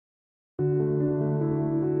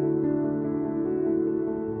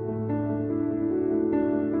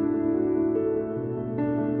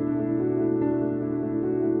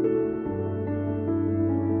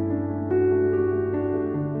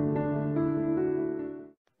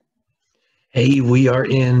Hey, we are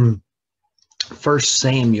in First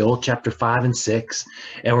Samuel chapter 5 and 6,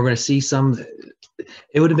 and we're going to see some.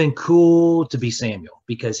 It would have been cool to be Samuel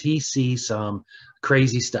because he sees some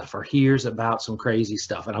crazy stuff or hears about some crazy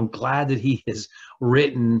stuff. And I'm glad that he has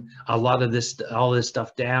written a lot of this, all this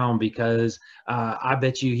stuff down because I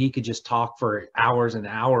bet you he could just talk for hours and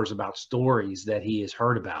hours about stories that he has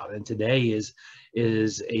heard about. And today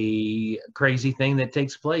is a crazy thing that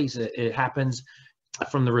takes place. It happens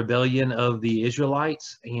from the rebellion of the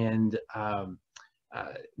Israelites, and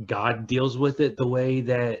God deals with it the way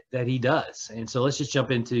that He does. And so let's just jump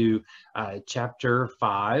into chapter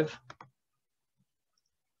 5.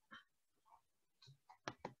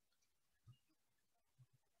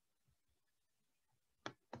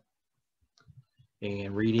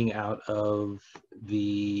 And reading out of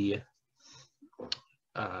the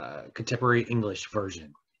Contemporary English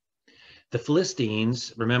Version. The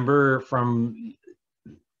Philistines, remember from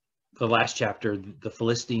the last chapter, the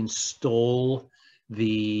Philistines stole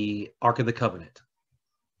the Ark of the Covenant.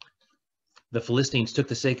 The Philistines took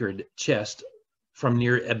the sacred chest from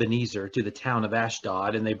near Ebenezer to the town of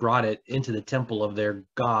Ashdod, and they brought it into the temple of their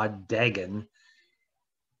god Dagon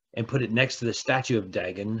and put it next to the statue of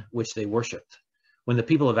Dagon, which they worshipped. When the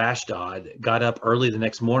people of Ashdod got up early the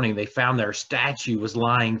next morning, they found their statue was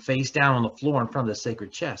lying face down on the floor in front of the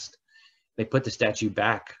sacred chest. They put the statue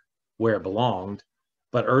back where it belonged,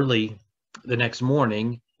 but early the next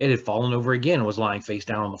morning, it had fallen over again and was lying face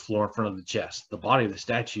down on the floor in front of the chest. The body of the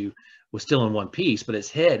statue was still in one piece, but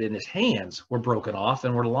its head and its hands were broken off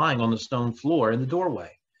and were lying on the stone floor in the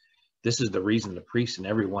doorway. This is the reason the priests and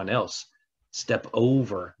everyone else step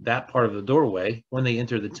over that part of the doorway when they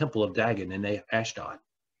enter the temple of Dagon in Ashdod.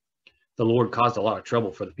 The Lord caused a lot of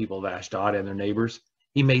trouble for the people of Ashdod and their neighbors.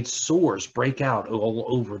 He made sores break out all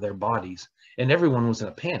over their bodies, and everyone was in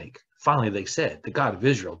a panic. Finally, they said, "The God of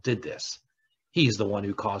Israel did this. He's the one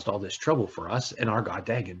who caused all this trouble for us and our god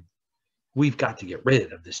Dagon. We've got to get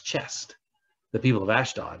rid of this chest." The people of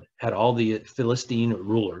Ashdod had all the Philistine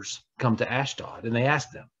rulers come to Ashdod, and they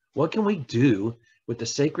asked them, "What can we do with the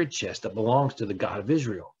sacred chest that belongs to the God of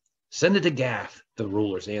Israel?" "Send it to Gath," the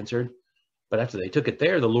rulers answered. But after they took it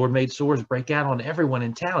there, the Lord made sores break out on everyone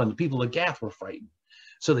in town, and the people of Gath were frightened.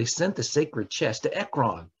 So they sent the sacred chest to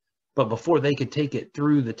Ekron. But before they could take it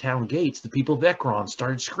through the town gates, the people of Ekron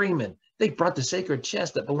started screaming, "They brought the sacred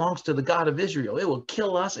chest that belongs to the God of Israel. It will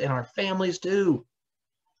kill us and our families too."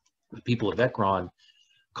 The people of Ekron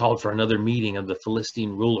called for another meeting of the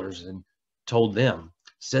Philistine rulers and told them,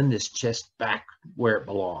 "Send this chest back where it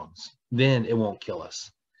belongs. Then it won't kill us."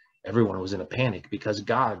 Everyone was in a panic because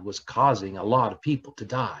God was causing a lot of people to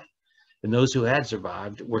die, and those who had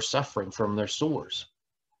survived were suffering from their sores.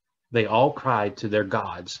 They all cried to their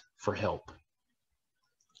gods for help.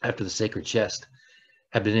 After the sacred chest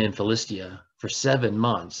had been in Philistia for 7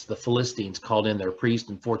 months, the Philistines called in their priests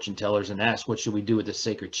and fortune tellers and asked, "What should we do with this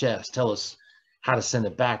sacred chest? Tell us how to send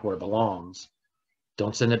it back where it belongs."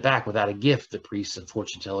 "Don't send it back without a gift," the priests and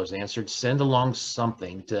fortune tellers answered. "Send along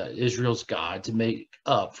something to Israel's God to make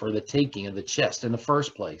up for the taking of the chest in the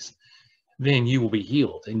first place. Then you will be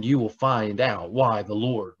healed, and you will find out why the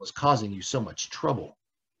Lord was causing you so much trouble."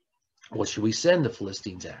 "What should we send?" the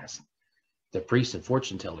Philistines asked. The priests and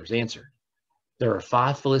fortune tellers answered, "There are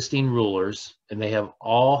 5 Philistine rulers, and they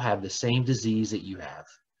all have the same disease that you have.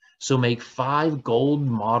 So make 5 gold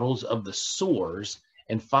models of the sores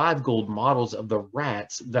and 5 gold models of the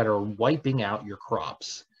rats that are wiping out your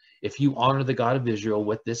crops. If you honor the God of Israel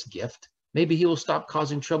with this gift, maybe he will stop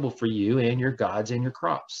causing trouble for you and your gods and your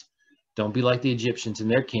crops. Don't be like the Egyptians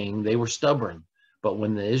and their king. They were stubborn, but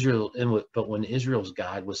when Israel's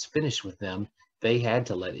God was finished with them, they had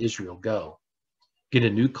to let Israel go. Get a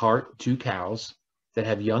new cart, 2 cows that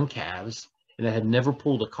have young calves and that have never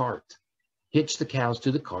pulled a cart. Hitch the cows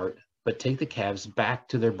to the cart, but take the calves back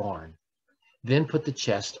to their barn. Then put the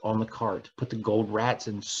chest on the cart. Put the gold rats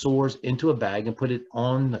and sores into a bag and put it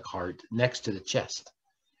on the cart next to the chest.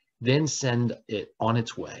 Then send it on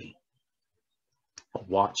its way.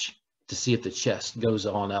 Watch to see if the chest goes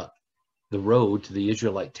on up the road to the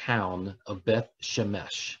Israelite town of Beth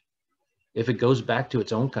Shemesh. If it goes back to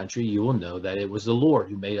its own country, you will know that it was the Lord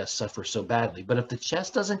who made us suffer so badly. But if the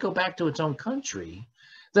chest doesn't go back to its own country,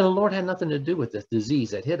 then the Lord had nothing to do with the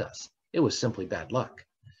disease that hit us. It was simply bad luck."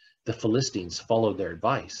 The Philistines followed their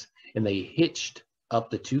advice, and they hitched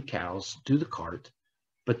up the 2 cows to the cart,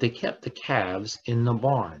 but they kept the calves in the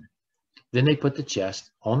barn. Then they put the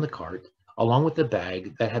chest on the cart, along with the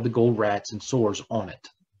bag that had the gold rats and sores on it.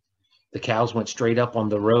 The cows went straight up on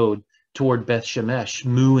the road toward Beth Shemesh,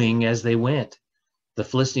 mooing as they went. The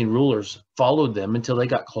Philistine rulers followed them until they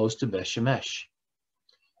got close to Beth Shemesh.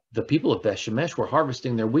 the people of Beth Shemesh were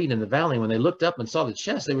harvesting their wheat in the valley. When they looked up and saw the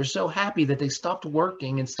chest, they were so happy that they stopped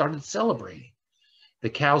working and started celebrating. The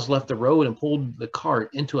cows left the road and pulled the cart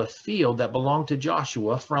into a field that belonged to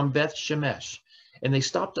Joshua from Beth Shemesh, and they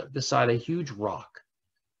stopped up beside a huge rock.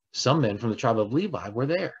 Some men from the tribe of Levi were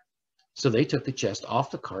there. So they took the chest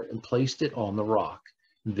off the cart and placed it on the rock.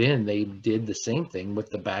 Then they did the same thing with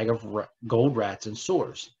the bag of gold rats and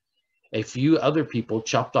sores. A few other people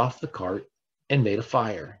chopped off the cart and made a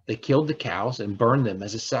fire. They killed the cows and burned them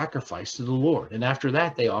as a sacrifice to the Lord. And after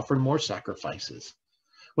that, they offered more sacrifices.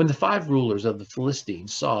 When the 5 rulers of the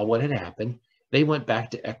Philistines saw what had happened, they went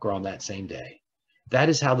back to Ekron that same day. That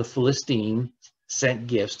is how the Philistines sent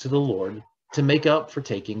gifts to the Lord to make up for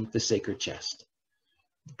taking the sacred chest.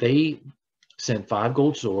 They sent 5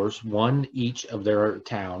 gold swords, 1 each of their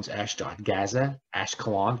towns: Ashdod, Gaza,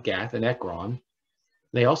 Ashkelon, Gath, and Ekron.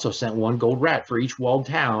 They also sent 1 gold rat for each walled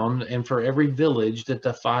town and for every village that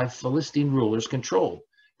the 5 Philistine rulers controlled.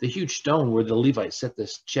 The huge stone where the Levites set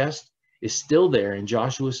this chest is still there in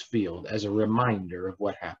Joshua's field as a reminder of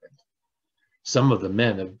what happened. Some of the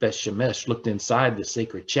men of Beth Shemesh looked inside the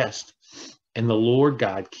sacred chest, and the Lord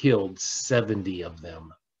God killed 70 of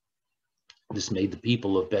them. This made the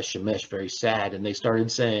people of Beth Shemesh very sad, and they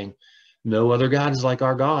started saying, "No other God is like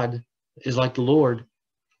our God, is like the Lord.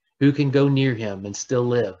 Who can go near him and still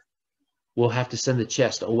live? We'll have to send the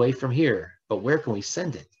chest away from here, but where can we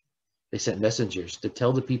send it?" They sent messengers to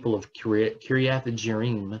tell the people of Kiriath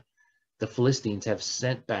Jearim, "The Philistines have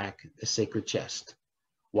sent back the sacred chest.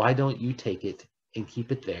 Why don't you take it and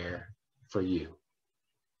keep it there for you?"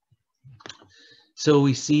 So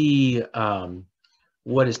we see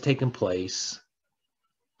what has taken place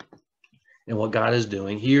and what God is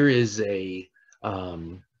doing. Here is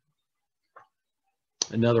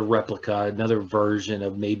another replica, another version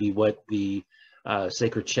of maybe what the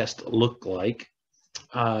sacred chest looked like.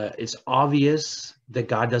 It's obvious that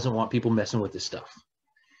God doesn't want people messing with this stuff.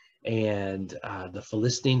 And the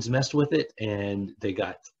Philistines messed with it, and they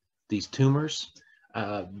got these tumors.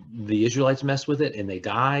 The Israelites messed with it, and they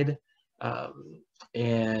died.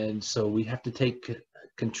 And so we have to take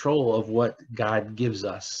control of what God gives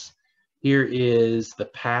us. Here is the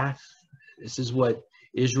path. This is what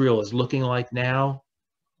Israel is looking like now.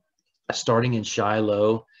 Starting in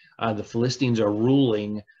Shiloh, the Philistines are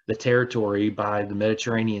ruling the territory by the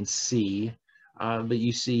Mediterranean Sea. But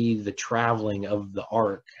you see the traveling of the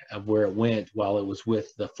ark of where it went while it was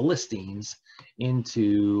with the Philistines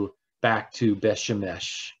back to Beth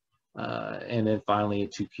Shemesh, and then finally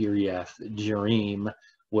to Kiriath Jearim,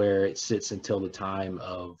 where it sits until the time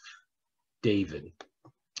of David.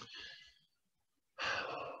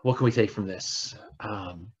 What can we take from this?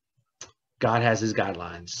 God has his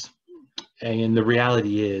guidelines, and the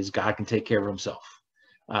reality is God can take care of himself.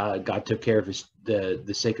 God took care of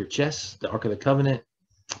the sacred chest, the Ark of the Covenant.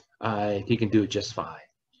 He can do it just fine.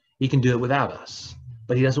 He can do it without us,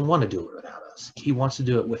 but he doesn't want to do it without us. He wants to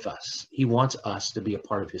do it with us. He wants us to be a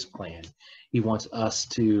part of his plan. He wants us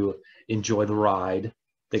to enjoy the ride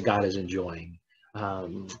that God is enjoying.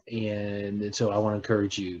 And so I want to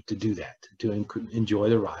encourage you to do that, to enjoy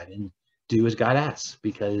the ride and do as God asks,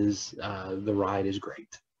 because the ride is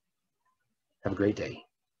great. Have a great day.